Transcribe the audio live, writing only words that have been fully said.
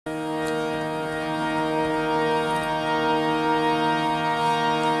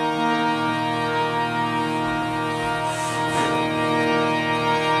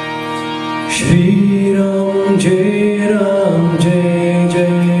Shri Ram Jai Ram Jai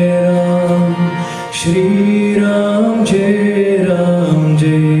Jai Ram. Shri Ram Jai Ram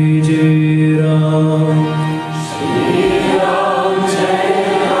Jai Jai Ram.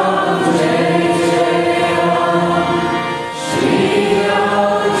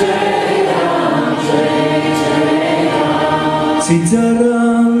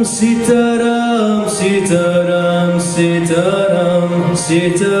 Sitaram, Sitaram, Sitaram, Sitaram,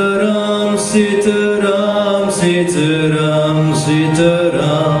 Sitaram, Sitaram, Sitaram,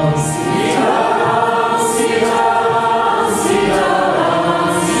 Sitaram.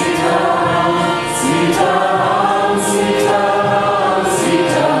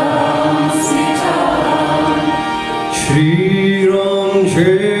 Shri Ram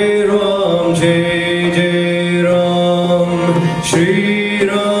Jai Ram Jai Jai Ram. Shri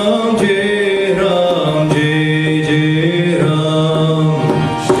Ram Jai Ram Jai Jai Ram.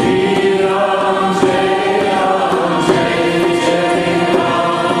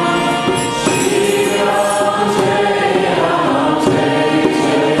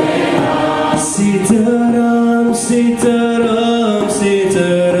 Sitaram, Sitaram,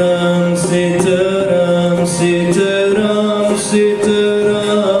 Sitaram, Sitaram, Sitaram,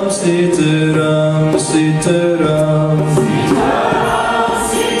 Sitaram, Sitaram,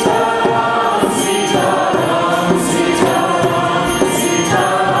 Sitaram.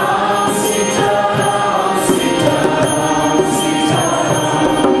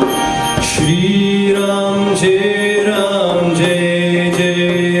 Shri Ram Jai Ram Jai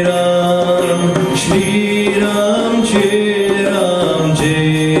Jai Ram. Shri Ram Jai Ram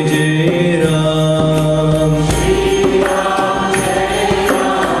Jai Jai Ram.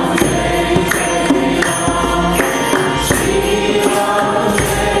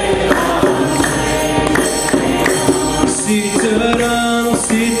 Sitaram,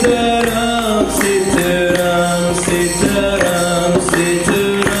 Sitaram, Sitaram, Sitaram, Sitaram,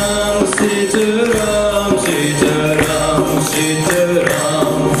 Sitaram, Sitaram,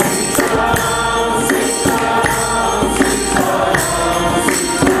 Sitaram.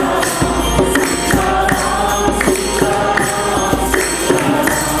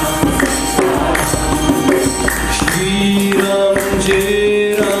 Shri Ram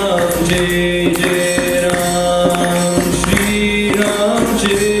Jai Ram Jai Jai Ram. Shri Ram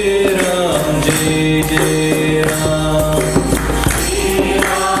Jai Ram Jai Jai Ram.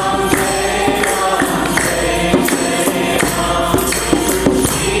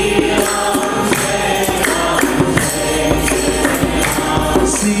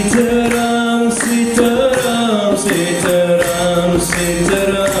 Sitaram, Sitaram, Sitaram,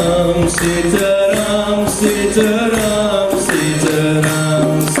 Sitaram, Sitaram, Sitaram,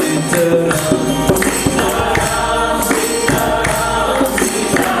 Sitaram, Sitaram.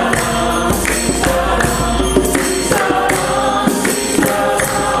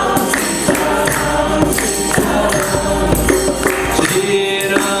 Shri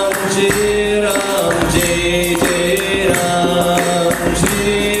Ram Jai Ram Jai Jai Ram.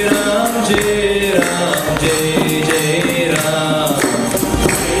 Shri Ram Jai Ram Jai